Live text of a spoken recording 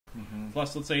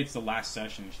Plus, let's say it's the last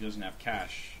session and she doesn't have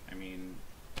cash. I mean,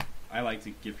 I like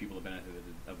to give people the benefit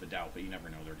of the doubt, but you never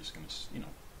know. They're just going to,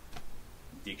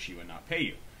 ditch you and not pay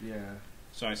you. Yeah.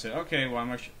 So I said, okay,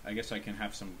 well, I guess I can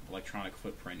have some electronic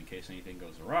footprint in case anything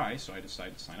goes awry. So I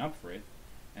decided to sign up for it,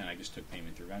 and I just took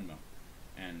payment through Venmo.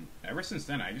 And ever since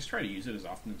then, I just try to use it as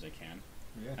often as I can.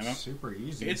 Yeah, it's super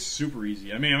easy. It's super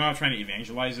easy. I mean, I'm not trying to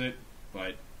evangelize it,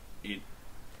 but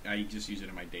I just use it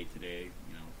in my day-to-day.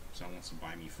 Someone wants to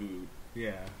buy me food.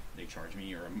 Yeah. They charge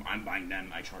me, or I'm buying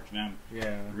them, I charge them.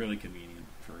 Yeah. Really convenient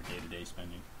for day-to-day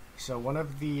spending. So one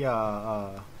of the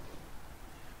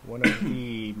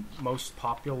most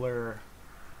popular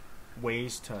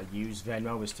ways to use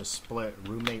Venmo is to split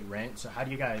roommate rent. So how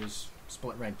do you guys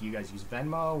split rent? Do you guys use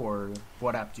Venmo, or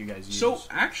what app do you guys use? So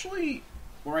actually,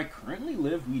 where I currently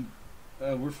live,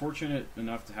 we're fortunate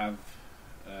enough to have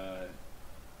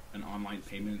an online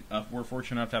payment. We're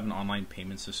fortunate enough to have an online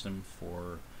payment system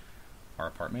for our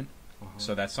apartment,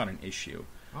 so that's not an issue.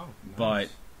 Oh, nice.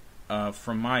 But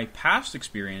from my past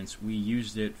experience, we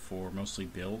used it for mostly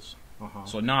bills.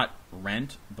 So not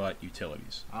rent, but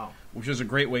utilities. Which is a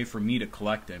great way for me to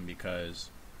collect them because,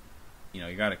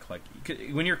 you got to collect.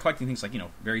 When you're collecting things like,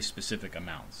 very specific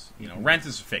amounts. Rent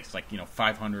is fixed, like,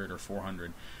 500 or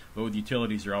 400. But with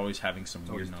utilities, you're always having some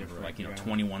weird number, like,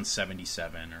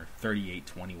 2177 or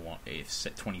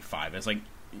 3825. It's like,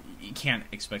 you can't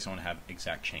expect someone to have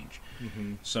exact change.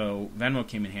 So Venmo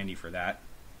came in handy for that.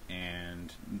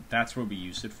 And that's what we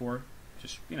used it for.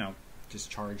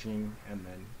 Just charging and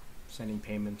then sending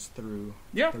payments through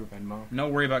Venmo. No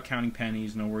worry about counting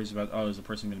pennies. No worries about, is the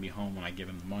person going to be home when I give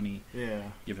him the money? Yeah.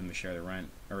 Give him the share of the rent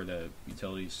or the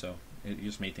utilities. So it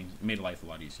just made life a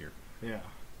lot easier. Yeah.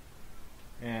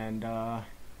 And I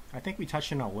think we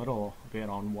touched on a little bit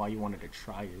on why you wanted to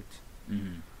try it.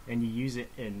 And you use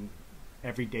it in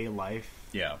everyday life.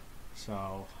 Yeah.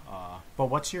 So, but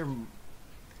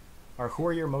who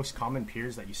are your most common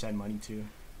peers that you send money to?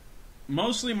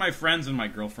 Mostly my friends and my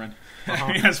girlfriend.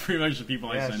 I mean, that's pretty much the people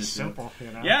I send it to. Simple,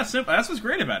 Yeah, simple. That's what's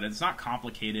great about it. It's not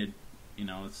complicated.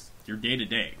 It's your day to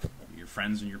day. Your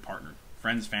friends and your partner,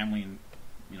 friends, family, and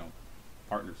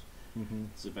partners.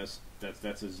 It's the best.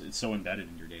 It's so embedded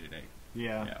in your day to day.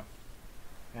 Yeah.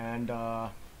 And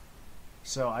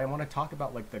so I want to talk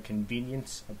about like the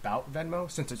convenience about Venmo.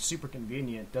 Since it's super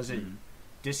convenient, does it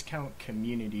discount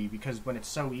community? Because when it's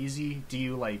so easy, do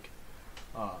you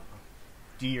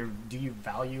do you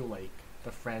value like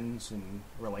the friends and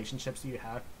relationships that you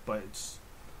have? But it's,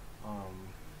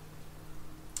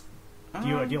 do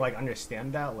you like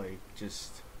understand that? Like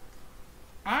just,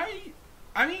 I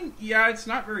mean, yeah, it's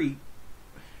not very.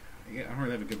 I don't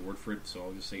really have a good word for it, so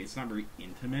I'll just say it's not very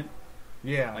intimate.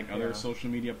 Yeah, like other social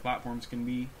media platforms can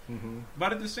be.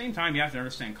 But at the same time, you have to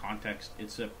understand context.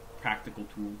 It's a practical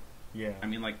tool. Yeah, I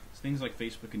mean, like things like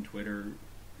Facebook and Twitter,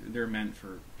 they're meant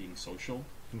for being social.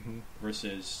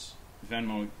 Versus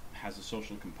Venmo has a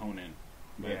social component,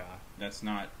 but that's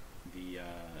not the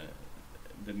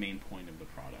main point of the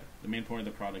product. The main point of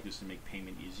the product is to make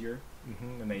payment easier,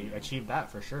 and they achieve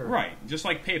that for sure. Right, just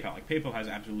like PayPal. Like PayPal has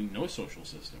absolutely no social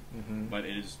system, but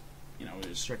it is it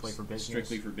is strictly for business.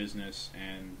 Strictly for business,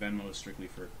 and Venmo is strictly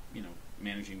for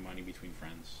managing money between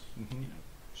friends.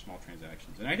 Small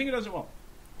transactions, and I think it does it well.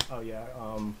 Oh yeah,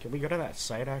 can we go to that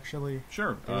site actually?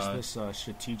 Sure. There's this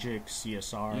strategic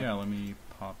CSR. Yeah, let me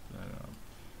pop that up.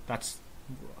 That's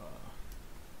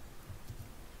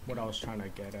what I was trying to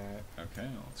get at. Okay,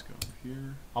 let's go over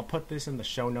here. I'll put this in the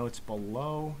show notes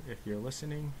below if you're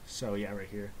listening. So yeah, right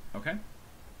here. Okay.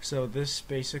 So this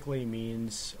basically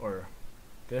means, or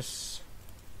this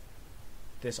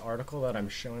article that I'm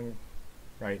showing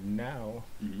right now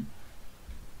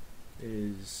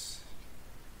is.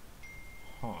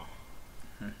 Let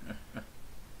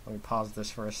me pause this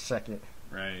for a second.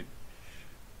 Right.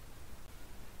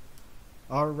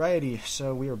 Alrighty,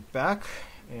 so we are back,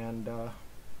 and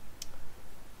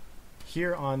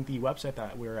here on the website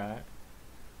that we're at,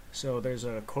 so there's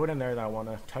a quote in there that I want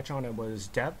to touch on. It was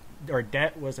debt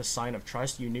was a sign of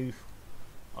trust. You knew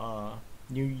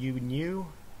you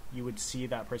would see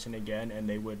that person again, and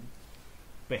they would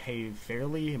behave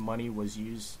fairly. Money was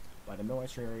used by the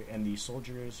military and the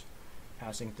soldiers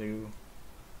passing through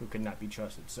who could not be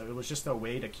trusted. So it was just a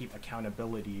way to keep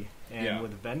accountability. And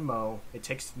with Venmo, it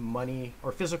takes money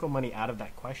or physical money out of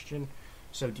that question.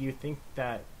 So do you think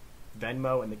that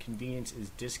Venmo and the convenience is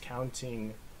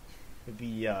discounting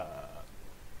the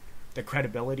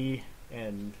credibility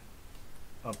and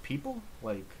of people?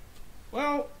 Like,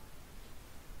 well,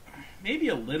 maybe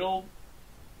a little,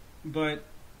 but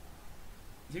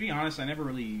to be honest, I never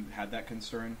really had that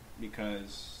concern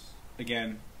because,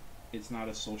 again, it's not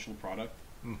a social product.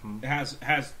 Mm-hmm. It has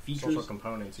features, social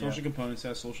components,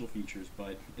 has social features,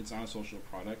 but it's not a social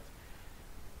product.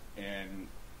 And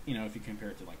if you compare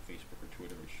it to like Facebook or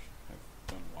Twitter, which have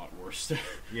done a lot worse to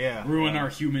ruin our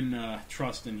human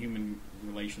trust and human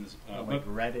relations, like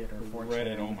Reddit or 4chan.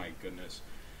 Reddit, oh my goodness.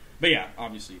 But yeah,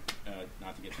 obviously,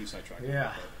 not to get too sidetracked.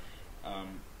 Yeah. But,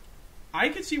 I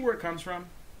could see where it comes from.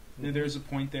 Mm-hmm. There's a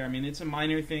point there. I mean, it's a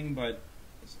minor thing, but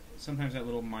sometimes that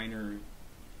little minor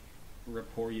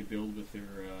rapport you build with your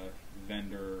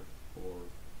vendor, or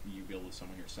you build with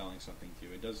someone you're selling something to,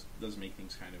 it does make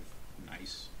things kind of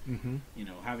nice. Mm-hmm.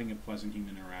 Having a pleasant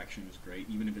human interaction is great,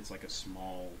 even if it's like a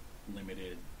small,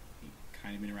 limited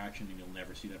kind of interaction and you'll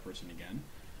never see that person again.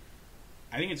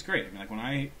 I think it's great. I mean, like when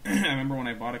I remember when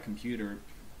I bought a computer,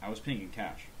 I was paying in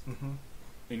cash. Mm-hmm.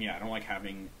 And yeah, I don't like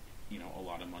having a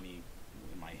lot of money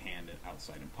in my hand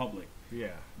outside in public.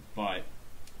 Yeah. But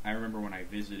I remember when I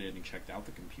visited and checked out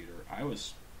the computer, I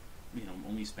was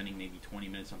only spending maybe 20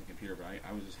 minutes on the computer, but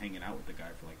I was just hanging out with the guy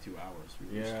for like 2 hours.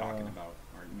 We were just talking about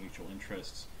our mutual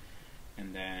interests.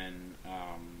 And then,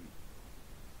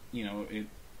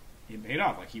 it paid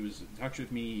off. Like, he was in touch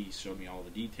with me, he showed me all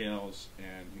the details,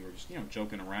 and we were just,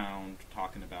 joking around,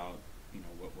 talking about,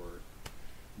 what we're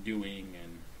doing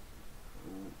and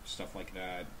stuff like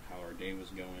that, how our day was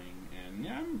going. And,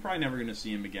 yeah, I'm probably never going to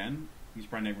see him again. He's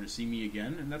probably never going to see me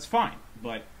again, and that's fine.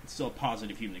 But it's still a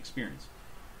positive human experience.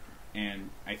 And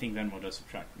I think Venmo does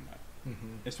subtract from that.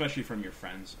 Mm-hmm. Especially from your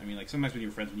friends. I mean, like, sometimes with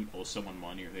your friends, when you owe someone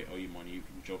money or they owe you money, you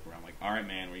can joke around, like, all right,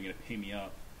 man, when are you going to pay me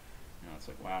up? It's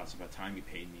like, wow, it's about time you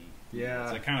paid me. Yeah.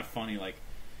 It's like kind of funny, like,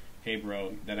 hey,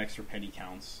 bro, that extra penny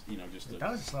counts, just to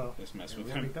just mess with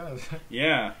him. It does.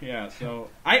 Yeah. So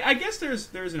I guess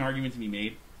there's an argument to be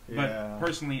made, but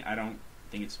personally, I don't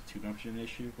think it's too much of an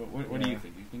issue. But what do you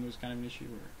think? Do you think it was kind of an issue?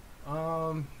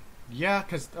 Or? Yeah,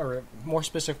 or more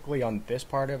specifically on this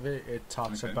part of it, it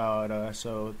talks about,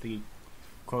 so the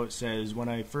quote says, when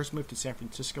I first moved to San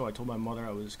Francisco, I told my mother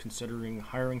I was considering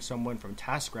hiring someone from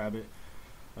TaskRabbit,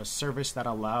 a service that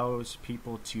allows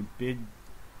people to bid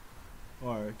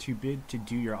to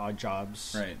do your odd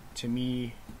jobs. Right.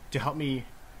 To help me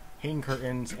hang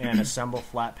curtains and assemble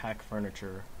flat pack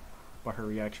furniture. But her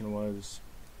reaction was,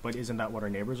 but isn't that what our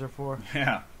neighbors are for?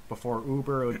 Yeah. Before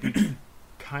Uber, it would be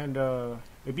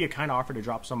it'd be a kind offer to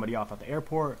drop somebody off at the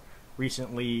airport.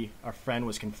 Recently, a friend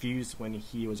was confused when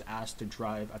he was asked to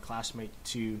drive a classmate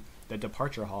to the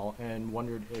departure hall and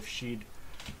wondered if she'd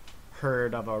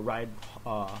heard of a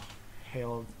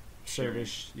ride-hail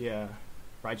service. Yeah,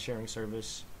 ride-sharing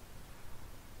service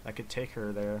that could take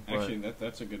her there. Actually,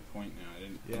 that's a good point. Now I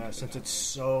didn't. Yeah, since it's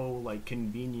so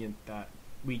convenient that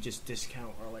we just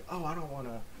discount or I don't want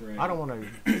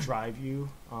to drive you.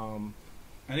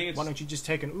 I think why don't you just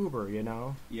take an Uber,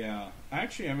 Yeah. I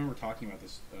remember talking about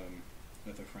this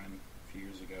with a friend a few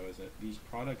years ago, is that these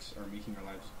products are making our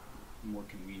lives more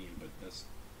convenient, but that's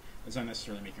not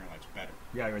necessarily making our lives better.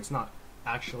 Yeah, it's not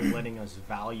actually letting us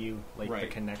value, the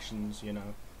connections,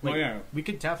 We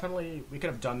could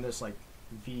have done this,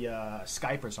 via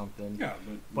Skype or something. Yeah,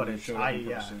 but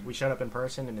we showed up in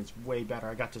person, and it's way better.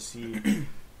 I got to see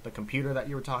the computer that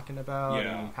you were talking about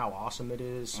and how awesome it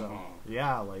is. So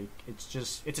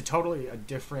it's a totally a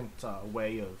different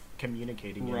way of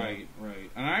communicating. Right.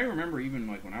 And I remember even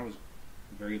when I was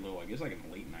very little, I guess in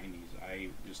the late 90s, I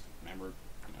just remember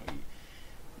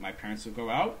my parents would go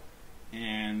out,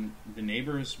 and the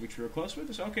neighbors which we were close with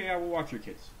would say, okay, we'll watch your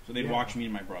kids. So they'd watch me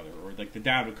and my brother, or the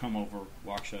dad would come over,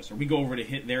 watch us, or we'd go over to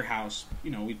hit their house,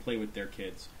 we'd play with their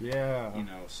kids. Yeah.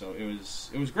 So it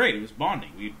was great. It was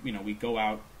bonding. We'd go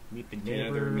out, meet the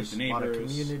neighbors, a lot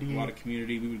of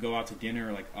community. We would go out to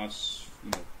dinner, us,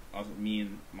 me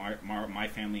and my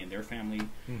family and their family.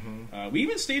 Mm-hmm. We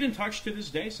even stayed in touch to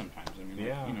this day sometimes. I mean,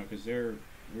 because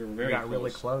we were very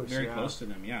close to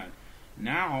them. Yeah.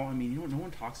 Now, no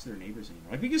one talks to their neighbors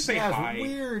anymore. We just say hi. It's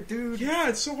weird, dude. Yeah,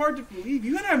 it's so hard to believe.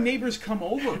 You gotta have neighbors come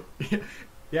over.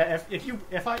 Yeah, if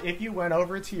you went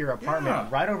over to your apartment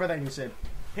right over there and you said,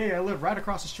 hey, I live right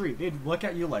across the street, they'd look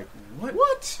at you like, what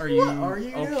are you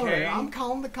okay? Doing? I'm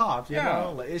calling the cops. You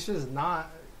know, it's just not.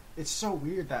 It's so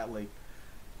weird that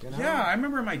Yeah, I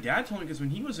remember my dad told me, because when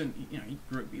he was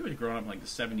he was growing up in the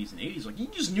 70s and 80s, he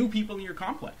just knew people in your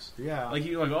complex. Yeah.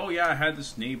 He oh yeah, I had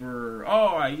this neighbor.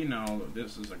 Oh,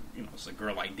 this is it's a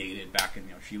girl I dated back in,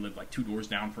 she lived 2 doors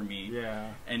down from me.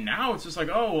 Yeah. And now it's just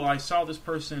oh, well, I saw this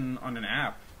person on an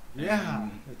app. Yeah.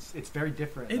 It's very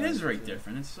different. It is very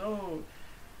different. It's so.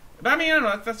 But I don't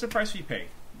know. That's the price we pay.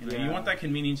 You want that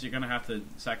convenience, you're gonna have to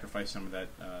sacrifice some of that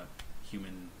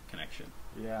human connection.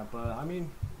 Yeah, but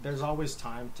there's always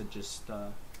time to just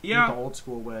the old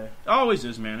school way. Always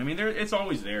is, man. It's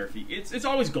always there. It's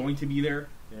always going to be there.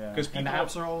 Yeah, because the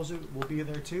apps will be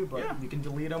there too, but you can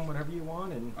delete them whenever you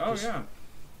want, and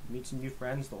meet some new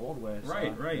friends the old way. So,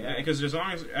 right. Because as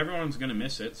long as everyone's gonna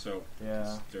miss it, so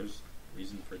there's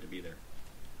reason for it to be there.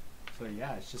 So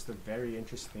yeah, it's just a very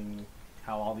interesting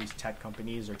how all these tech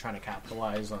companies are trying to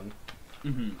capitalize on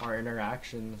our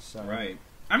interactions. So. Right.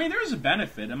 I mean, there's a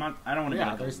benefit. I don't want to.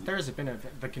 Yeah, there's a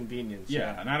benefit. The convenience.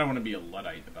 Yeah, and I don't want to be a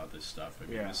Luddite about this stuff. I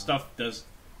mean, this stuff does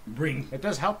bring. It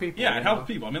does help people. Yeah, it helps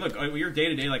people. I mean, look, your day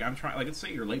to day. Like I'm trying. Like, let's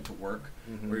say you're late to work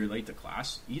or you're late to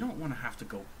class. You don't want to have to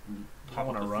go. I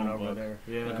want to run over there.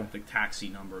 Yeah. Look up the taxi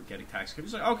number, get a taxi.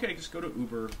 It's like, okay, just go to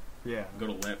Uber. Yeah. Go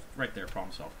to Lyft. Right there,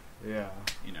 problem solved. Yeah.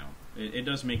 You know, it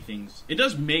does make things. It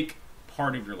does make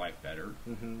part of your life better.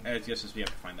 I guess we have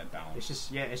to find that balance. It's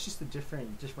just a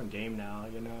different game now.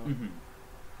 You know.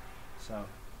 So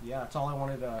yeah, that's all I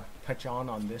wanted to touch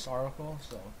on this article.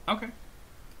 So okay.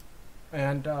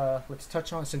 And let's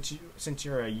touch on since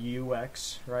you're a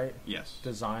UX, right? Yes.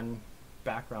 Design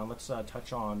background. Let's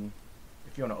touch on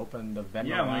if you want to open the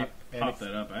Venmo app. Yeah, pop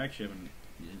that up. I actually haven't.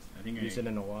 I think used it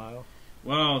in a while.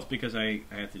 Well, it's because I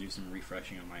have to do some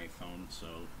refreshing on my phone, so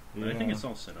but I think it's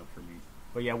all set up for me.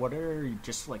 But yeah, what are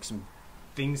just like some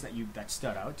things that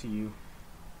stood out to you?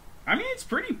 I mean, it's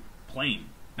pretty plain.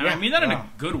 And I mean that in a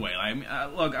good way. I mean,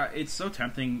 look, it's so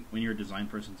tempting when you're a design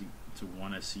person to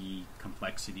want to see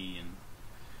complexity and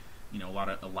a lot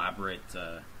of elaborate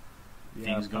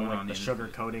things going on. The sugar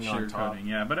coating on top.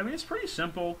 Yeah, but I mean it's pretty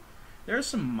simple. There are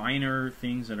some minor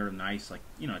things that are nice, like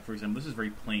for example, this is very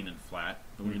plain and flat.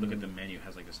 But when you look at the menu, it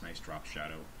has like this nice drop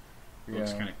shadow. It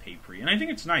looks kind of papery, and I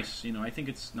think it's nice. I think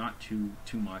it's not too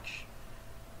much.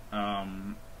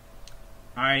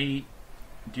 I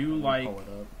do like.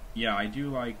 Yeah, I do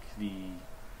like the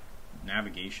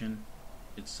navigation.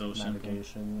 It's so simple.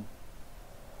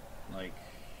 Like,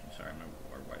 sorry,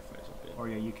 our Wi-Fi is a bit. Or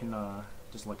you can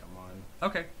just look at mine.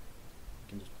 Okay. You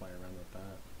can just play around with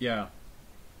that. Yeah,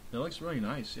 it looks really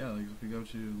nice. Yeah, like if we go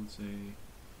to, let's say,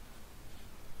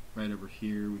 right over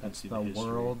here, we can see the history.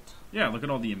 World. Yeah, look at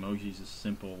all the emojis. It's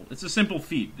simple. It's a simple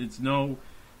feat. It's no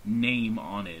name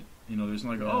on it. There's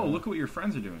not like, oh, look at what your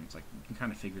friends are doing. It's like you can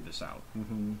kind of figure this out.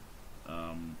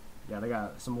 Yeah, they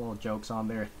got some little jokes on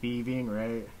there. Thieving,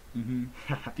 right?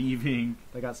 Thieving.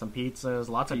 They got some pizzas.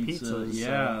 Lots of pizzas.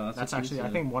 Yeah, that's actually, I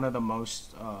think, one of the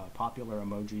most popular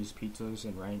emojis. Pizzas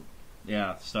and rank.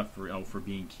 Yeah, stuff for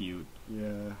being cute.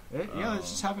 Yeah, it's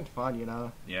just having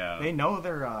fun. Yeah, they know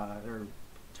their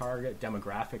target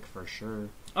demographic for sure.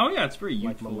 Oh yeah, it's very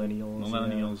youthful. Like millennials.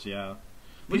 Millennials, yeah.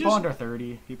 People under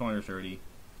 30. People under 30.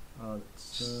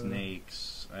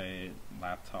 Snakes, a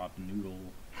laptop, noodle,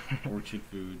 orchard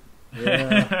food.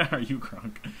 Yeah. Are you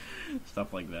crunk?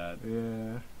 Stuff like that.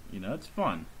 Yeah. It's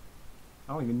fun.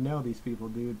 I don't even know these people,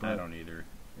 dude. But I don't either.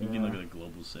 You can look at the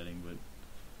global setting, but...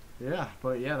 Yeah,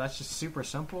 that's just super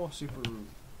simple, super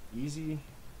easy.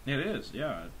 It is,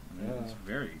 yeah. I mean, it's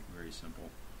very, very simple.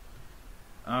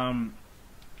 I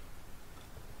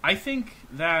think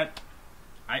that...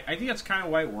 I think that's kind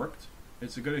of why it worked.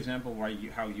 It's a good example of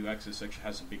how UX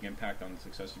has a big impact on the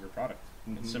success of your product.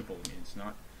 It's simple. I mean, it's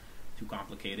not too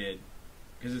complicated,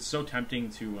 because it's so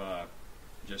tempting to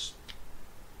just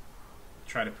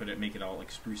try to make it all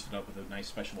like spruce it up with a nice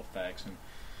special effects and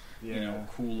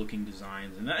cool looking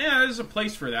designs, and there's a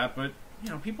place for that. But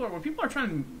when people are trying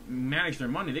to manage their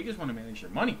money, they just want to manage their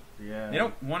money. Yeah, they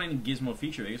don't want any gizmo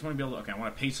feature. They just want to be able to, I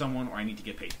want to pay someone, or I need to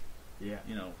get paid. Yeah,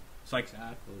 it's like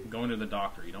going to the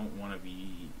doctor. You don't want to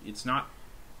be. It's not.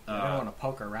 You don't want to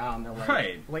poke around. They're like,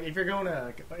 right. Like if you're going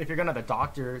to the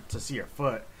doctor to see your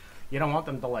foot, you don't want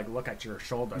them to like look at your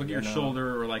shoulder. Look at your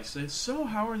shoulder, or like say, "So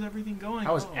how is everything going?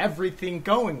 How is everything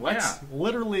going? Let's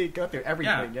literally go through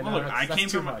everything." Yeah. Well, look, I came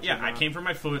from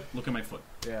my foot. Look at my foot.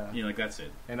 Yeah. Like that's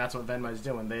it. And that's what Venmo's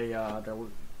doing.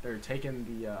 They're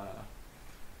taking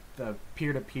the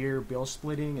peer-to-peer bill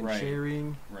splitting and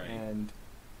sharing, and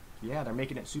they're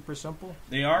making it super simple.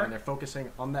 They are, and they're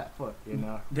focusing on that foot.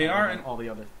 They are, and all the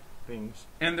other things.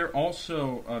 And they're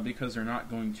also because they're not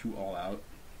going too all out.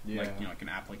 Yeah. Like an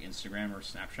app like Instagram or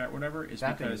Snapchat, or whatever, is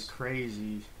that because thing is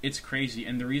crazy. It's crazy,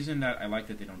 and the reason that I like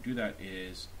that they don't do that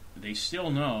is they still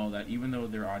know that even though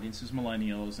their audience is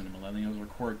millennials, and the millennials are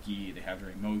quirky, they have their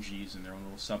emojis and their own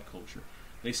little subculture,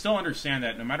 they still understand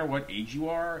that no matter what age you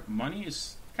are, money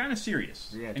is kind of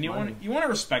serious. Yeah, and you want to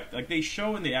respect. Like they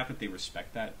show in the app that they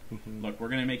respect that. Look, we're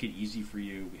going to make it easy for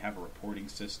you. We have a reporting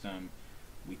system.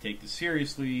 We take this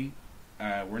seriously.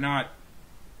 We're not,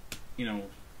 we're not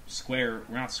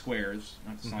squares.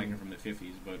 Not like from the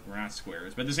 50s, but we're not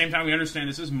squares. But at the same time, we understand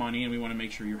this is money, and we want to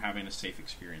make sure you're having a safe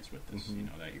experience with this.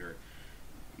 That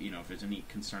if there's any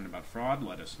concern about fraud,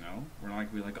 let us know. We're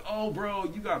like, oh, bro,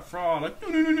 you got fraud. Like,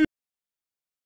 no.